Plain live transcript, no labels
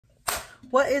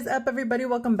What is up, everybody?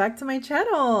 Welcome back to my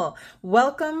channel.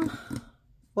 Welcome.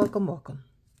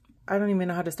 I don't even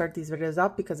know how to start these videos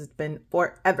out because it's been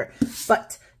forever.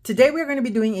 But today we're going to be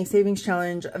doing a savings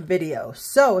challenge video.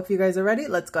 So if you guys are ready,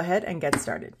 let's go ahead and get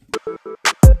started.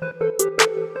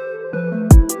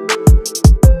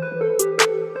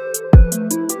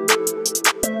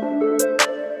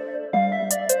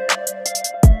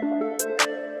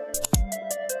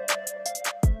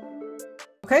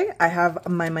 Okay, I have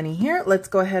my money here. Let's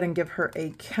go ahead and give her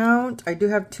a count. I do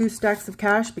have 2 stacks of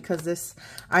cash because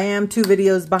I am 2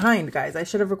 videos behind, guys. I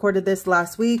should have recorded this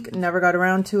last week. Never got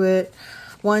around to it.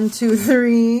 1, 2,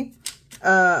 3,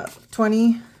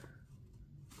 20,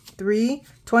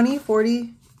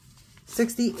 40,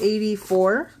 60,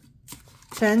 84,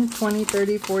 10, 20,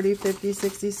 30, 40, 50,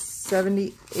 60,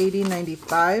 70, 80,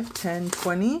 95, 10,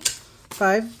 20,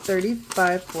 5,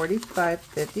 35, 45,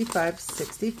 55,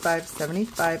 65,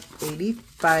 75,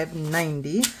 85,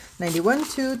 90, 91,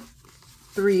 2,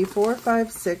 3, 4,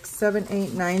 5, 6, 7,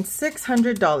 8, 9,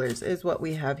 $600 is what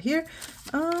we have here.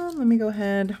 Let me go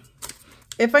ahead.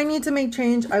 If I need to make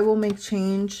change, I will make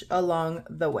change along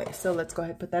the way. So let's go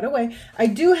ahead and put that away. I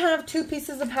do have 2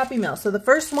 pieces of Happy Mail. So the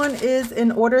first one is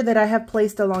an order that I have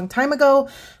placed a long time ago.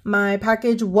 My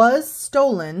package was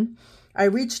stolen. I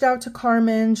reached out to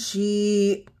Carmen.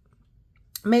 She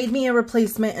made me a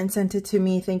replacement and sent it to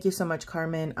me. Thank you so much,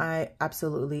 Carmen. I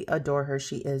absolutely adore her.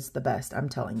 She is the best. I'm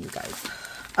telling you guys.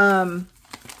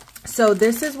 So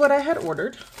this is what I had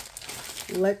ordered.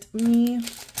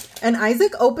 And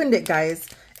Isaac opened it, guys.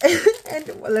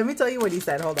 And let me tell you what he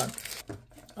said. Hold on.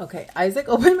 Okay, Isaac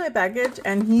opened my package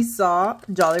and he saw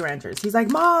Jolly Ranchers. He's like,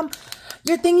 "Mom,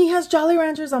 your thingy has Jolly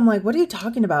Ranchers." I'm like, "What are you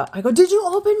talking about?" I go, "Did you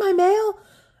open my mail?"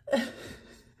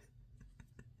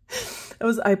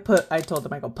 I told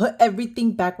him, I go, "Put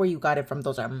everything back where you got it from.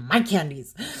 Those are my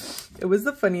candies." It was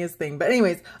the funniest thing. But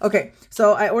anyways, okay.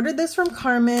 So I ordered this from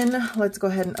Carmen. Let's go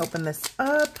ahead and open this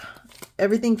up.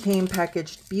 Everything came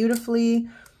packaged beautifully.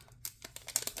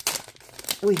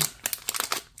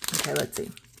 Okay, let's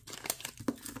see.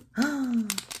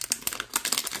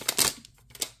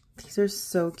 These are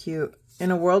so cute.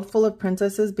 In a world full of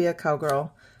princesses, be a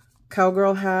cowgirl.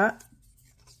 Cowgirl hat.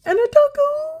 And a taco.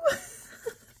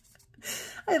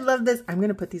 I love this. I'm going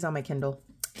to put these on my Kindle.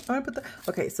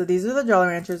 Okay, so these are the Jolly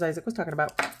Ranchers Isaac was talking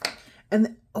about.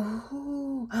 And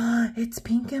oh, it's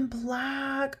pink and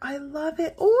black. I love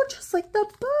it. Oh, just like the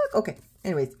book. Okay,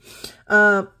 anyways.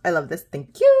 I love this.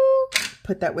 Thank you.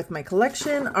 Put that with my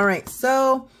collection. All right,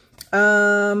 so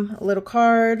a little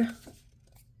card.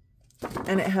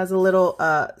 And it has a little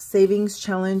savings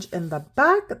challenge in the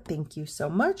back. Thank you so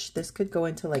much. This could go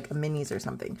into like a minis or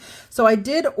something. So I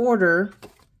did order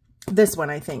this one,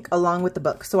 I think, along with the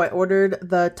book. So I ordered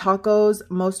the tacos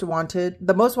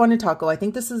the most wanted taco. I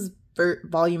think this is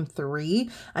volume 3.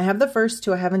 I have the first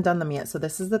 2. I haven't done them yet. So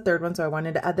this is the 3rd one. So I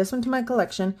wanted to add this one to my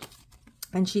collection.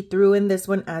 And she threw in this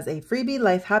one as a freebie.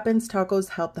 Life happens.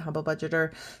 Tacos help the humble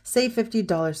budgeter save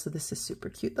 $50. So this is super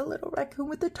cute. The little raccoon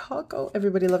with the taco.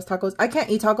 Everybody loves tacos. I can't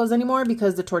eat tacos anymore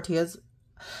because the tortillas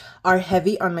are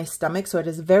heavy on my stomach. So it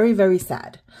is very, very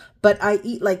sad. But I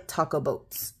eat like taco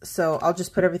boats. So I'll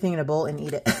just put everything in a bowl and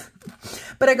eat it.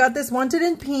 But I got this Wanted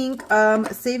in Pink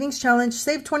savings challenge.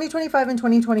 Save 2025 and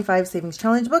 2025 savings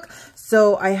challenge book.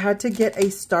 So I had to get a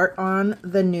start on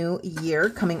the new year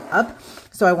coming up.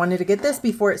 So I wanted to get this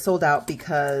before it sold out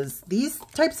because these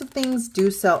types of things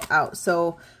do sell out.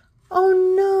 So, oh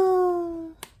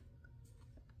no.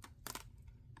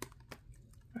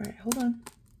 All right, hold on.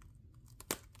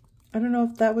 I don't know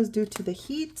if that was due to the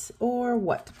heat or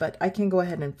what, but I can go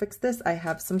ahead and fix this. I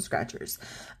have some scratchers.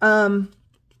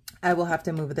 I will have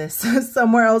to move this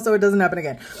somewhere else so it doesn't happen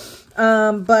again.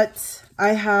 But I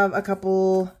have a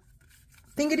couple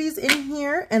thingities in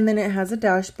here, and then it has a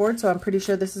dashboard. So I'm pretty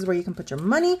sure this is where you can put your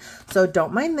money. So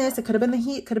don't mind this. It could have been the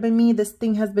heat. It could have been me. This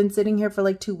thing has been sitting here for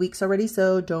like 2 weeks already.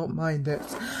 So don't mind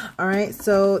this. All right.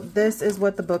 So this is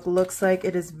what the book looks like.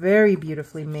 It is very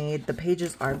beautifully made. The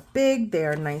pages are big. They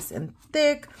are nice and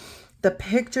thick. The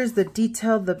pictures, the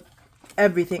detail,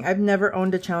 everything. I've never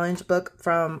owned a challenge book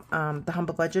from the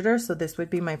Humble Budgeter. So this would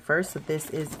be my first. So this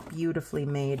is beautifully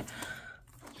made.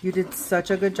 You did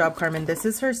such a good job, Carmen. This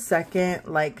is her second,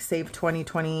 like, Save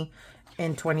 2020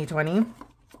 in 2020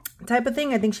 type of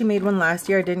thing. I think she made one last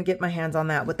year. I didn't get my hands on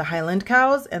that with the Highland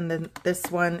cows. And then this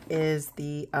one is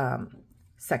the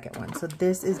second one. So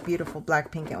this is beautiful,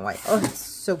 black, pink, and white. Oh, it's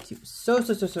so cute. So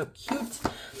cute.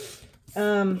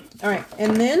 All right.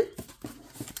 And then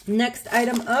next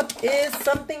item up is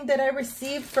something that I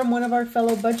received from one of our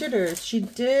fellow budgeters. She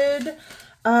did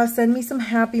send me some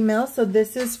happy mail. So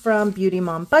this is from Beauty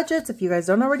Mom Budgets. If you guys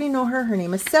don't already know her, her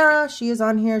name is Sarah. She is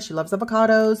on here. She loves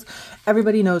avocados.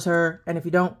 Everybody knows her. And if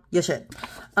you don't, you should.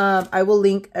 I will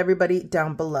link everybody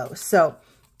down below. So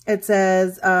it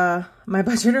says, my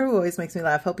budgeter who always makes me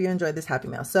laugh. Hope you enjoyed this happy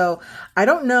mail. So I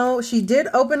don't know. She did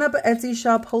open up an Etsy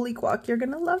shop. Holy guac, you're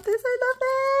going to love this. I love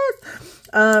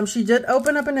this. She did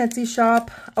open up an Etsy shop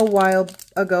a while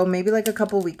ago, maybe like a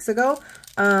couple weeks ago.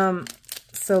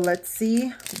 So let's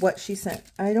see what she sent.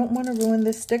 I don't want to ruin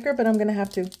this sticker, but I'm going to have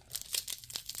to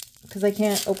because I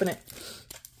can't open it.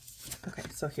 Okay,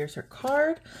 so here's her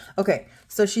card. Okay,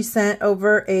 so she sent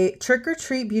over a trick or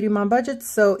treat Beauty Mom Budget.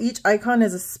 So each icon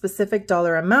is a specific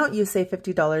dollar amount. You save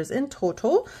 $50 in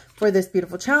total for this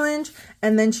beautiful challenge.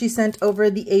 And then she sent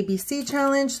over the ABC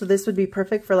challenge. So this would be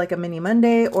perfect for like a mini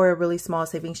Monday or a really small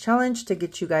savings challenge to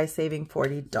get you guys saving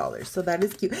 $40. So that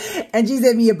is cute. And she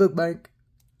sent me a bookmark.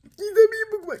 She sent me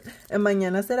a bookmark. And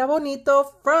Mañana Será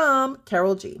Bonito from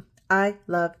Carol G. I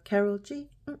love Carol G.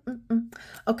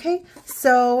 Okay,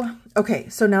 so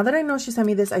now that I know she sent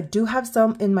me this, I do have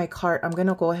some in my cart. I'm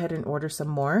gonna go ahead and order some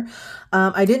more.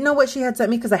 I didn't know what she had sent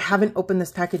me because I haven't opened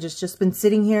this package. It's just been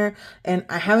sitting here and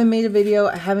I haven't made a video.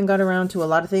 I haven't got around to a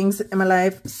lot of things in my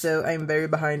life, so I'm very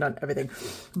behind on everything.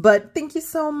 But thank you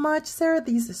so much, Sarah.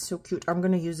 These are so cute. I'm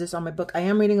gonna use this on my book. I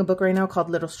am reading a book right now called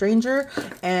Little Stranger,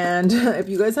 and if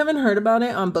you guys haven't heard about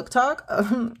it on Book Talk,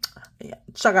 yeah,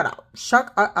 check it out.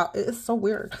 Check it out. It is so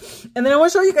weird. And then I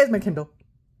want to show you guys my Kindle.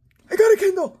 I got a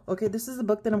Kindle. Okay, this is the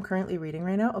book that I'm currently reading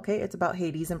right now. Okay, it's about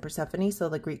Hades and Persephone, so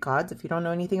the Greek gods. If you don't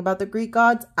know anything about the Greek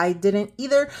gods, I didn't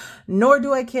either, nor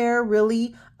do I care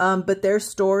really. But their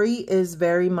story is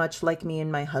very much like me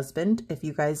and my husband, if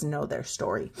you guys know their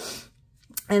story.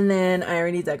 And then I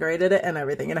already decorated it and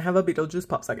everything, and I have a Beetlejuice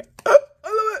pop socket. I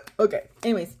love it. Okay,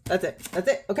 anyways, that's it. That's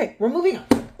it. Okay, we're moving on.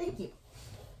 Thank you.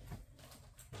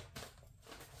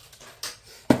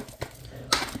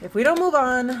 If we don't move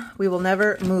on, we will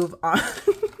never move on.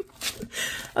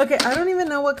 Okay, I don't even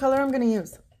know what color I'm going to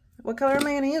use. What color am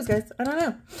I going to use, guys? I don't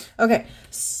know. Okay,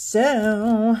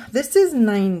 so this is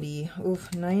 90.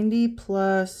 Oof, 90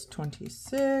 plus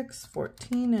 26,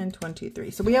 14, and 23.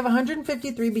 So we have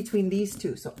 153 between these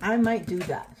two. So I might do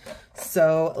that.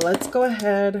 So let's go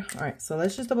ahead. All right, so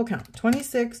let's just double count.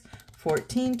 26,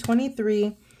 14,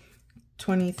 23.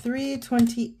 23,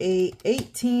 28,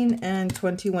 18, and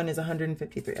 21 is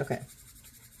 153. Okay.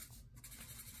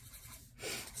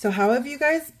 So how have you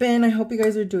guys been? I hope you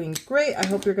guys are doing great. I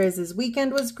hope your guys'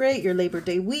 weekend was great. Your Labor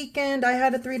Day weekend. I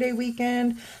had a 3-day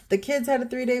weekend. The kids had a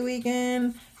 3-day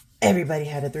weekend. Everybody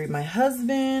had a 3. My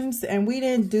husband's. And we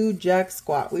didn't do jack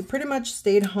squat. We pretty much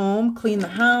stayed home, cleaned the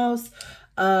house,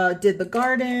 did the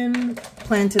garden,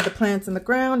 planted the plants in the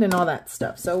ground and all that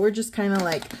stuff. So we're just kind of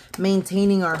like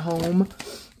maintaining our home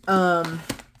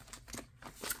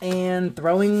and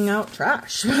throwing out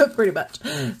trash pretty much.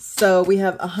 So we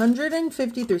have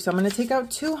 153. So I'm going to take out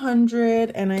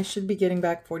 200 and I should be getting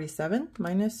back 47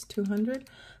 minus 200,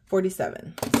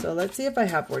 47. So let's see if I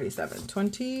have 47.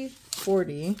 20,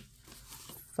 40,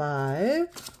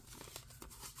 5,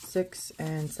 6,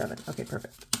 and 7. Okay,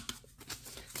 perfect.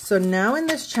 So now in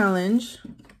this challenge,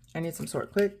 I need some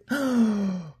Sort Quick.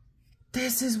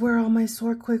 This is where all my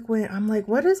Sort Quick went. I'm like,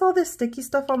 what is all this sticky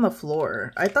stuff on the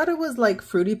floor? I thought it was like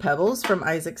Fruity Pebbles from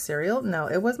Isaac's cereal. No,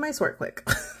 it was my Sort Quick.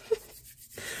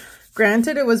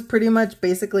 Granted, it was pretty much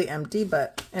basically empty,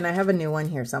 and I have a new one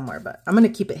here somewhere, but I'm going to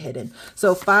keep it hidden.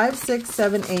 So 5, 6,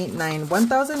 7, 8, 9,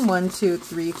 1,000, 1, 2,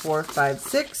 3, 4, 5,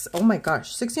 6. Oh my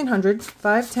gosh, 1,600,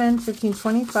 5, 10, 15,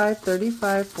 25,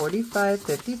 35, 45,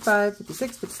 55,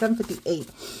 56, 57,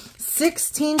 58.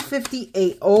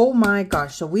 1,658. Oh my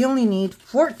gosh. So we only need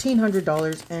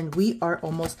 $1,400 and we are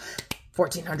almost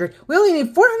 $1,400. We only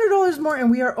need $400 more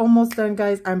and we are almost done,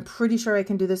 guys. I'm pretty sure I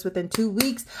can do this within 2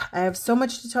 weeks. I have so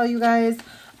much to tell you guys.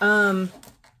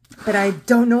 But I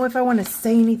don't know if I want to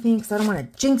say anything because I don't want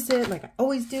to jinx it like I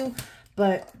always do.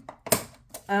 But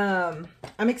I'm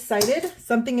excited.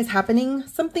 Something is happening.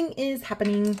 Something is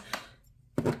happening.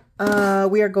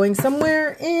 We are going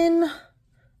somewhere in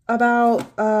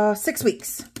about 6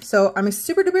 weeks. So I'm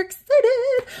super duper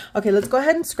excited. Okay, let's go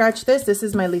ahead and scratch this. This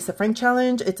is my Lisa Frank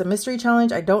challenge. It's a mystery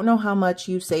challenge. I don't know how much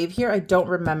you save here. I don't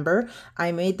remember.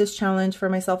 I made this challenge for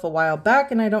myself a while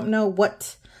back and I don't know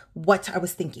what I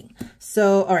was thinking.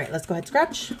 So, all right, let's go ahead and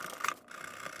scratch.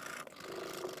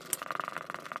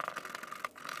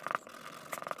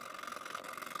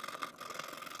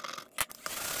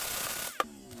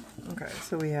 Okay,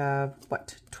 so we have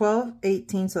what? 12,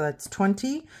 18, so that's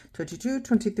 20, 22,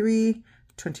 23,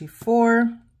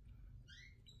 24,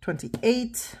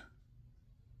 28,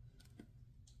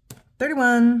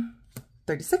 31,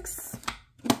 36.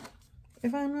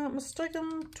 If I'm not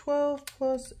mistaken, 12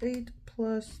 plus 8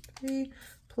 plus 3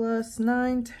 plus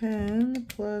 9, 10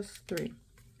 plus 3.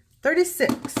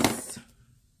 36.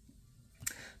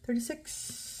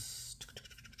 36.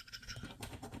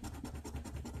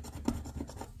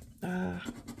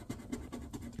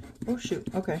 Oh shoot,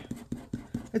 okay.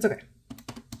 It's okay.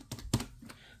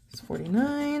 It's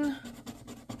 49.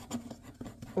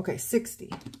 Okay, 60.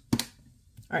 All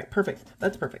right, perfect.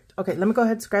 That's perfect. Okay, let me go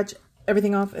ahead and scratch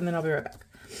everything off and then I'll be right back.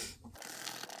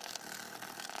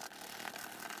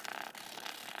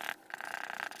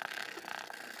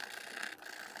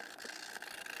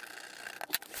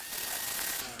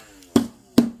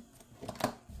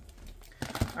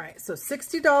 All right, so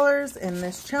 $60 in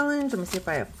this challenge. Let me see if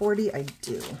I have 40. I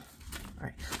do. All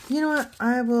right, you know what?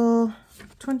 I will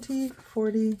 20,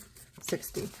 40,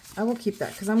 60. I will keep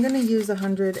that because I'm going to use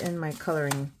 100 in my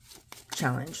coloring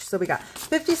challenge. So we got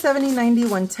 50, 70, 90,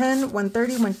 110,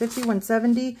 130, 150,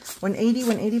 170, 180,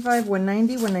 185,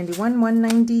 190, 191,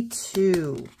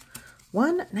 192.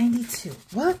 192.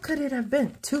 What could it have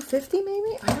been? 250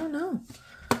 maybe? I don't know.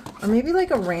 Or maybe like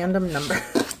a random number.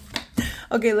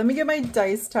 Okay, let me get my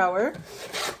dice tower.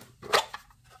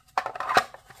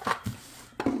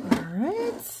 All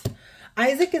right.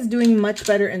 Isaac is doing much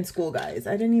better in school, guys.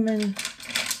 I didn't even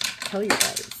tell you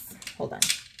guys. Hold on.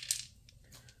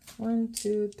 1,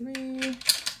 2, 3,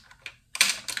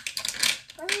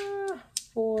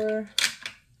 4,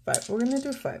 5. We're going to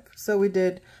do 5. So we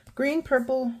did green,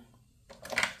 purple,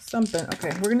 something. Okay,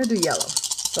 we're going to do yellow.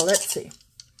 So let's see.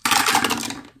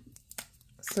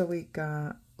 So we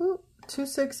got 2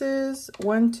 6s,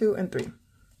 1, 2, and 3.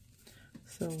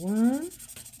 So 1,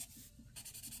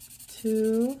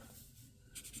 2,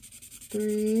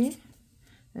 3,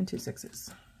 and 2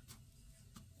 6s.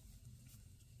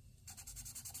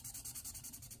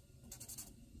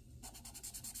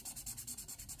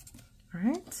 All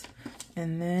right,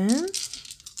 and then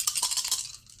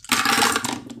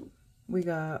we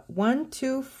got 1,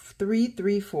 2, 3,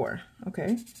 3, 4.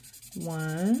 Okay,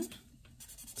 1,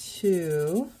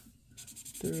 2,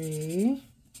 3,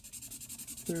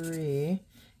 3,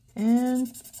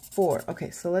 and 4. Okay,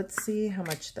 so let's see how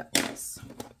much that was.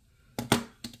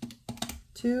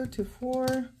 2, 2,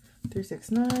 4, 3,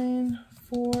 6, 9,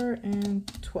 4,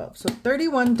 and 12. So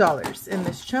 $31 in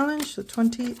this challenge. So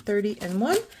 20, 30, and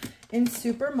 1 in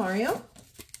Super Mario.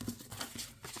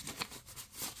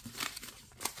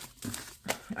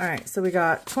 All right, so we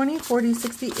got 20, 40,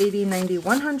 60, 80, 90,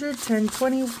 100, 10,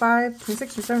 25,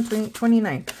 26, 27, 28,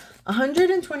 29.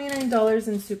 $129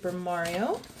 in Super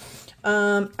Mario.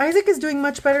 Isaac is doing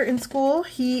much better in school.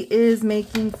 He is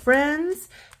making friends.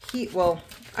 Well,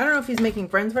 I don't know if he's making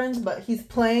friends, but he's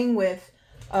playing with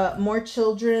more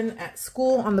children at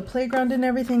school on the playground and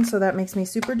everything. So that makes me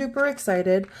super duper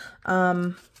excited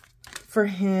for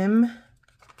him.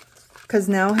 Because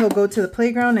now he'll go to the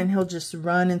playground and he'll just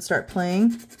run and start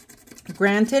playing.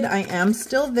 Granted, I am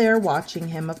still there watching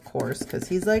him, of course, because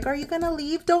he's like, are you going to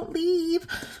leave? Don't leave.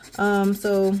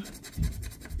 So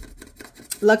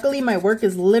luckily my work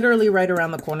is literally right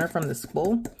around the corner from the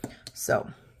school. So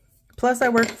plus I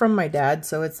work from my dad,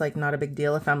 so it's like not a big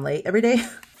deal if I'm late every day.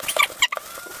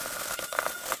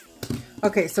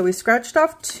 Okay, so we scratched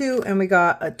off 2 and we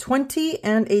got a 20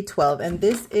 and a 12. And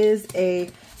this is a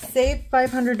Save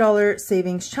 $500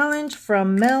 Savings Challenge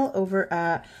from Mel over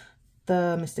at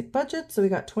the Mystic Budget. So we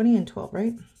got 20 and 12,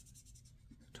 right?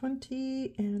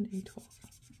 20 and a 12.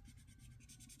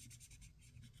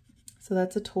 So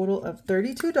that's a total of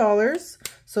 $32.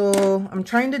 So I'm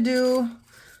trying to do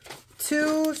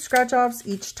 2 scratch offs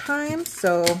each time.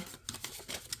 So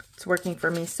it's working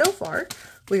for me so far.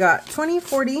 We got 20,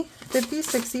 40, 50,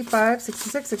 65,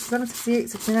 66, 67, 68,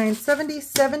 69, 70,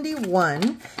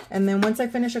 71. And then once I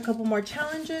finish a couple more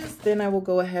challenges, then I will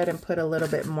go ahead and put a little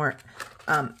bit more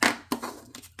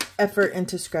effort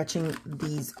into scratching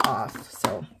these off.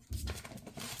 So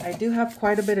I do have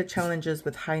quite a bit of challenges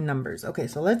with high numbers. Okay,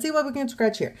 so let's see what we can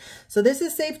scratch here. So this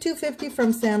is Save 250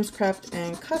 from Sam's Craft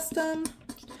and Custom.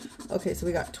 Okay, so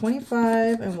we got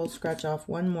 25 and we'll scratch off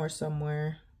one more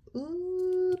somewhere.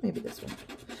 Ooh, maybe this one.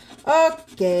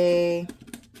 Okay.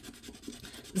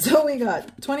 So we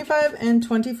got 25 and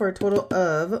 20 for a total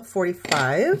of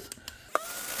 45.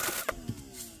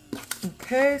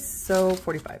 Okay, so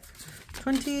 45.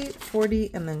 20,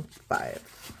 40, and then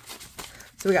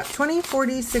 5. So we got 20,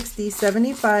 40, 60,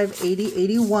 75, 80,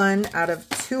 81 out of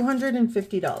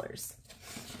 $250.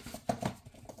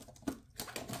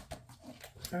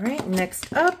 All right,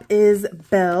 next up is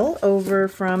Belle over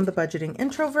from the Budgeting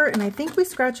Introvert. And I think we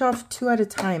scratch off 2 at a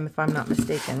time, if I'm not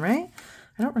mistaken, right?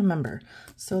 I don't remember.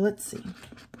 So let's see.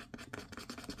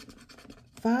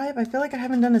 5. I feel like I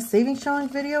haven't done a savings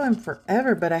challenge video in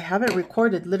forever, but I have it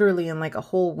recorded literally in like a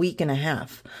whole week and a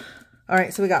half. All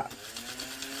right, so we got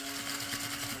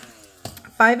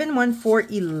 5 and 1 for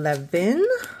 11.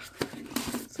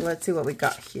 So let's see what we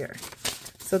got here.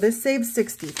 So this saves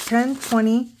 60, 10,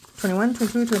 20, 21,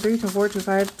 22, 23, 24,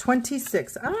 25,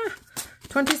 26.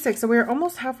 26. So we're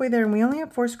almost halfway there and we only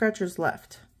have 4 scratchers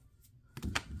left.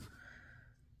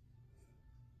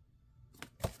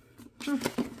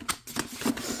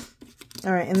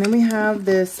 All right, and then we have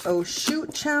this Oh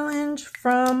Shoot challenge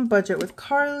from Budget with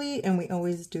Carly, and we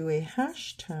always do a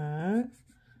hashtag.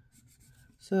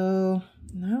 So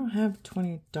I don't have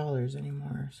 $20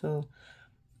 anymore. So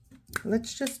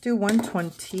let's just do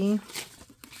 120.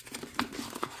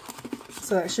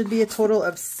 So that should be a total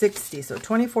of 60. So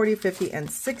 20, 40, 50, and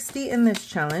 60 in this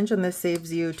challenge. And this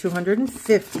saves you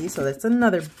 250. So that's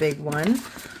another big one.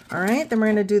 All right, then we're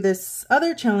going to do this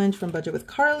other challenge from Budget with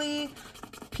Carly.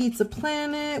 Pizza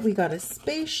Planet. We got a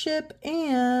spaceship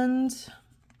and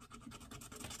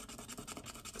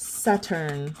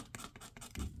Saturn.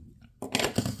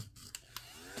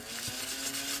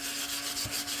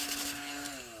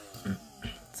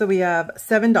 So we have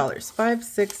 $7. 5,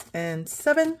 6, and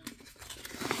 7.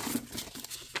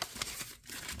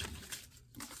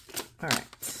 All right,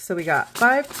 so we got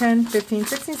 5, 10, 15,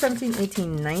 16, 17,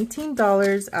 18,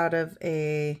 $19 out of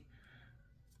a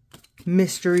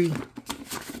mystery.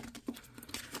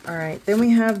 All right, then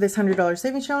we have this $100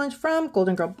 savings challenge from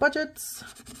Golden Girl Budgets.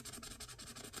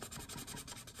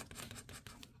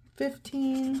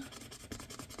 15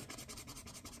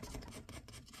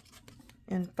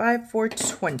 and 5 for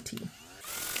 20.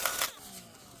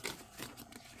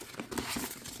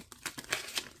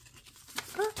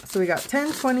 So we got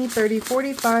 10, 20, 30,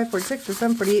 45, 46,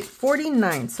 47, 48,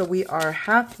 49. So we are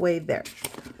halfway there.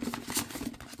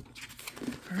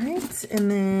 All right,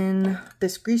 and then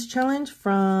this grease challenge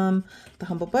from the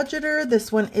Humble Budgeter.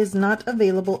 This one is not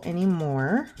available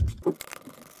anymore.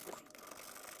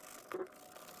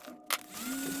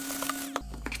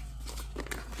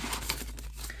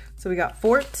 So we got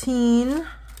 14,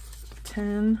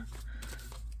 10,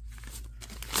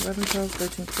 11, 12,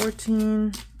 13,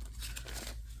 14.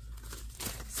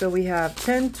 So we have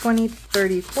 10, 20,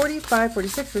 30, 45,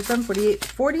 46, 47, 48,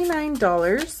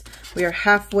 $49. We are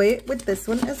halfway with this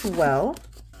one as well.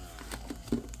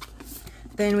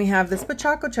 Then we have this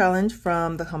Pochacco challenge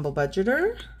from the Humble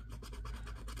Budgeter.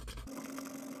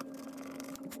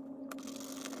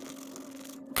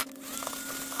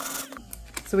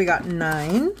 So we got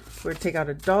 9. We're going to take out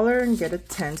 $1 and get a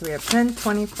 10. So we have 10,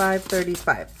 25,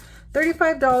 35.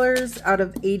 $35 out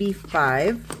of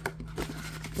 85.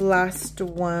 Last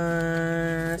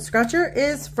one. Scratcher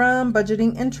is from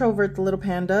Budgeting Introvert, the little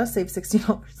panda. Save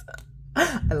 $60.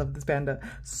 I love this panda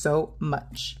so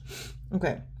much.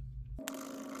 Okay.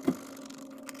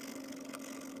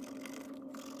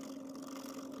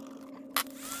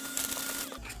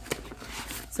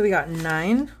 So we got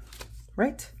 9,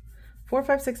 right? 4,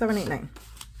 5, 6, 7, 8, 9.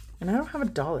 And I don't have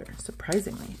 $1,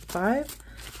 surprisingly. 5,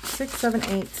 6, 7,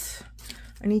 8.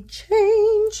 I need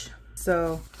change.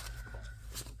 So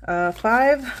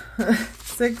 5,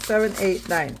 6, 7, 8,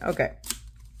 9. Okay.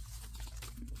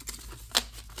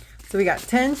 So we got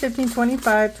 10, 15,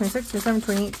 25, 26, 27,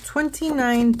 28,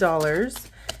 $29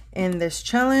 in this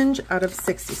challenge out of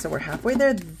 60. So we're halfway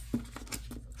there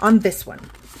on this one.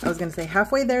 I was going to say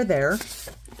halfway there.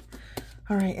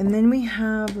 All right. And then we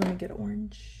have, let me get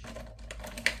orange.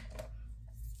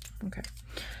 Okay.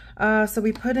 So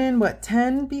we put in what,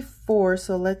 10 before.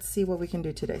 So let's see what we can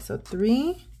do today. So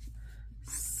 3,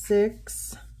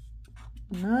 6,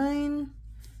 9,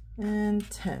 and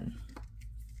 10.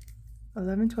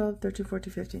 11, 12, 13,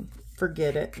 14, 15.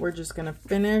 Forget it. We're just going to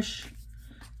finish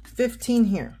 15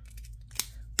 here.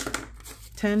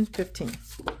 10, 15.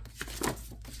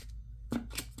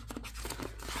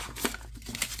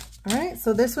 All right,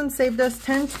 so this one saved us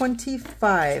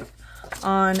 $10.25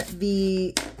 on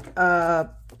the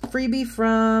freebie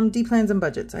from D Plans and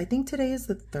Budgets. I think today is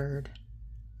the 3rd.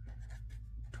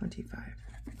 25.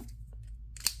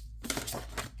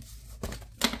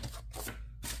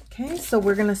 Okay, so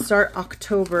we're going to start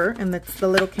October, and that's the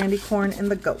little candy corn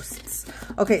and the ghosts.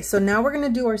 Okay, so now we're going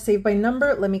to do our save by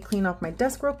number. Let me clean off my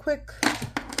desk real quick.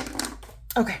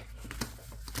 Okay,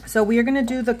 so we are going to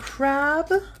do the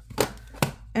crab,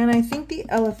 and I think the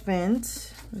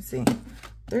elephant. Let's see,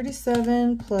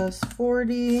 37 plus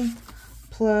 40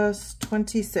 plus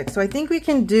 26. So I think we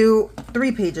can do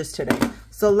 3 pages today.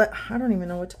 So I don't even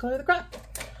know what to color the crab.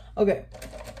 Okay.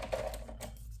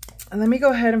 And let me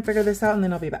go ahead and figure this out, and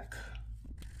then I'll be back.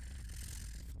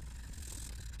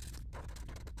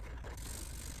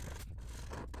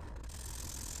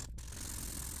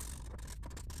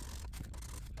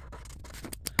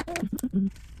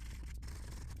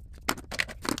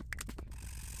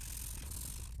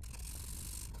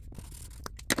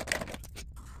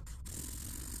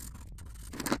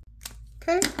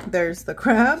 Okay, there's the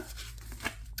crab.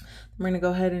 I'm gonna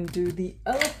go ahead and do the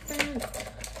elephant.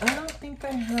 I don't think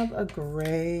I have a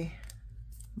gray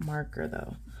marker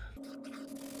though.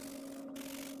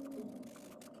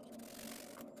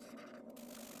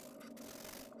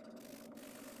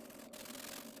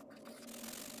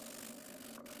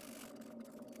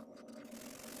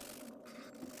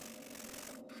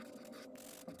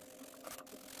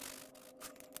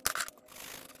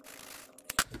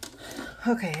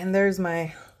 Okay, and there's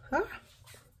my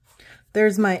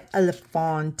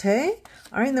elefante.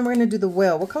 All right, and then we're gonna do the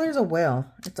whale. What color is a whale?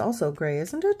 It's also gray,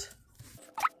 isn't it?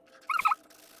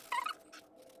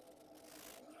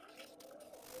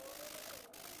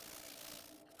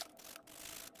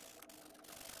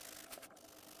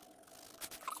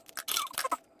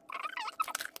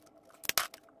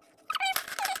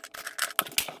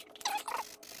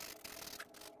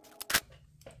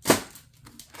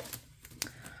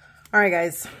 All right,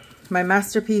 guys, my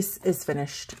masterpiece is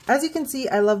finished. As you can see,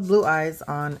 I love blue eyes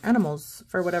on animals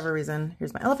for whatever reason.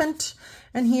 Here's my elephant,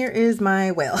 and here is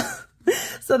my whale.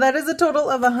 So that is a total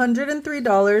of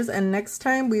 $103, and next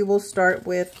time we will start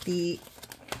with the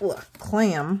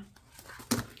clam.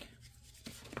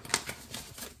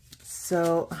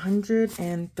 So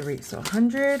 103. So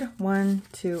 100, 1,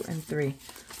 2, and 3.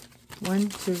 1,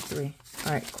 2, 3.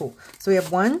 All right, cool. So we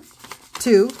have 1,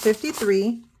 2,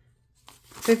 53,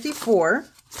 54,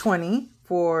 20,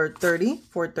 4, 30,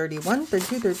 4, 31,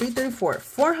 32, 33, 34.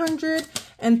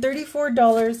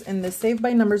 $434 in the Save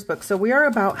by Numbers book. So we are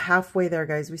about halfway there,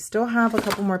 guys. We still have a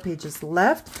couple more pages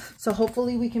left. So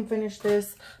hopefully we can finish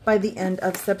this by the end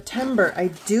of September. I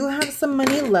do have some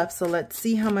money left, so let's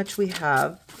see how much we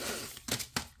have.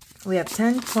 We have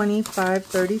 10, 25,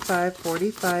 35,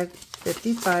 45,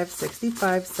 55,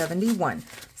 65, 71.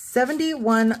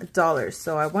 $71.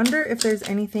 So I wonder if there's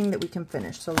anything that we can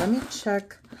finish. So let me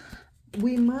check.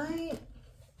 We might,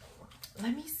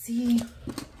 let me see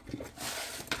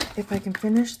if I can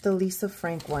finish the Lisa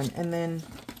Frank one, and then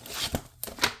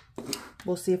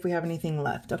we'll see if we have anything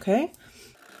left, okay?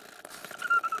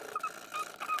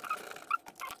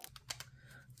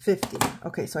 50.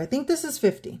 Okay, so I think this is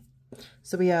 50.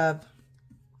 So we have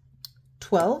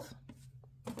 12,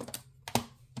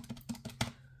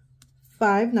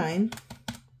 5, 9,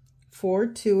 4,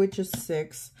 2, which is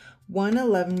 6, 1,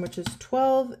 11, which is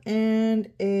 12,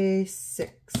 and a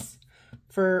 6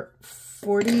 for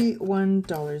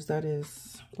 $41. That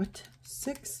is, what?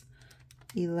 6,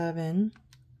 11,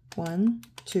 1,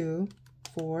 2,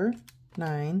 4,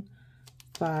 9,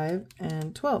 5,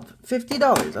 and 12.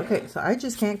 $50. Okay, so I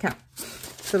just can't count.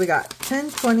 So we got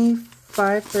 10,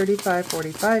 25, 35,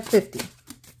 45, 50.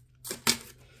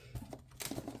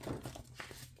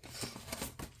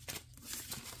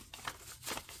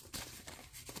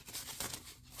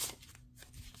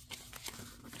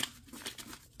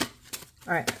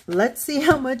 All right, let's see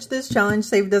how much this challenge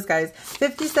saved us, guys.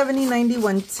 50, 70, 90,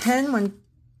 110,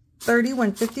 130,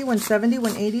 150, 170,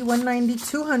 180, 190,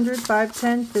 200, 5,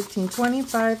 10, 15,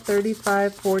 25,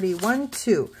 35, 40, 1,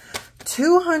 2.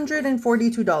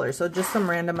 $242. So just some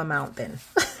random amount then.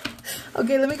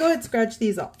 Okay, let me go ahead and scratch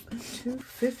these off.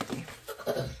 250.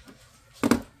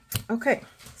 Okay,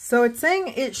 so it's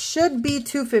saying it should be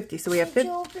 250. So we have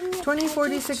 50, 20,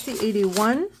 40, 60,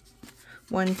 81.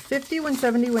 150,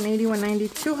 170, 180, 190,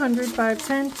 200, 5,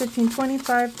 10, 15,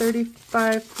 25,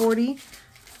 35, 40,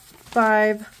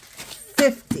 5,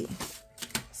 50.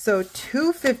 So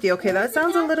 250. Okay, that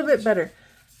sounds a little bit better.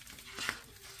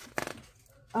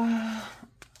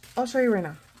 I'll show you right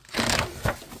now.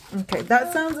 Okay,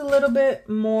 that sounds a little bit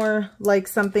more like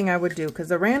something I would do, because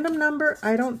a random number,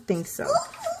 I don't think so.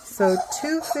 So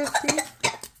 250.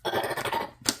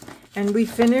 And we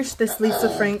finished this Lisa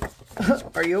Frank.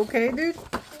 Are you okay, dude?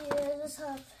 Yeah, I just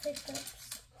have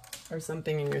hiccups. Or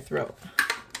something in your throat.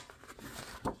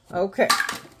 Okay.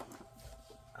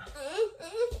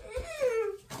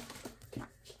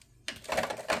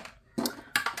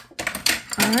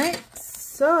 Alright,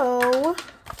 so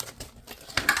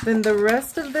then the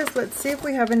rest of this, let's see if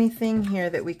we have anything here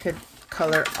that we could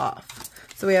color off.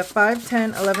 So we have 5,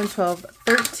 10, 11, 12,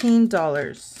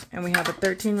 $13. And we have a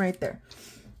 13 right there.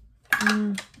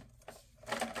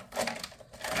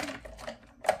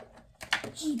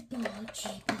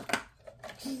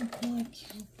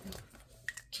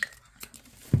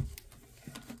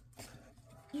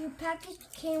 Your package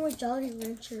came with Jolly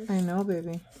Ranchers. I know,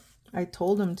 baby. I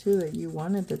told him too that you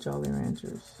wanted the Jolly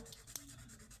Ranchers.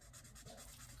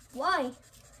 Why?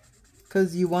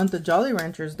 Because you want the Jolly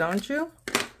Ranchers, don't you?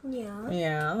 Yeah.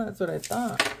 Yeah, that's what I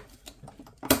thought.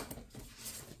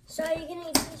 So are you going to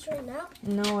eat these right now?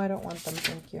 No, I don't want them.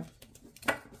 Thank you.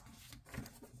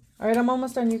 All right, I'm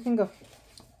almost done. You can go.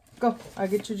 Go. I'll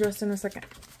get you dressed in a second.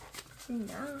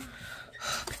 No.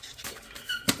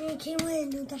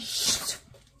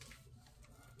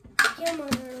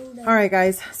 All right,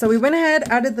 guys. So we went ahead,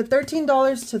 added the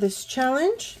 $13 to this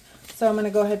challenge. So I'm going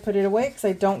to go ahead and put it away because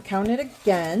I don't count it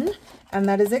again. And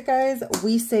that is it, guys.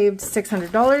 We saved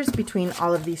 $600 between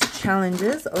all of these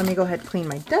challenges. Let me go ahead and clean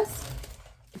my desk.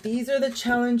 These are the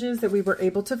challenges that we were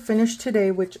able to finish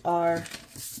today, which are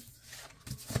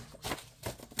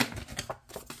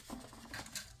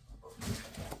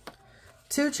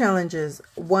 2 challenges.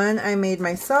 One I made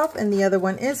myself and the other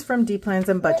one is from D Plans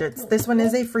and Budgets. This one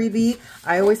is a freebie.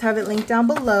 I always have it linked down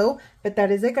below. But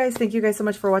that is it, guys. Thank you guys so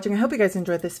much for watching. I hope you guys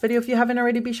enjoyed this video. If you haven't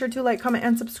already, be sure to like, comment,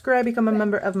 and subscribe. Become a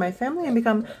member of my family and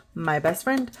become my best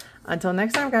friend. Until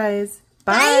next time, guys.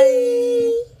 Bye.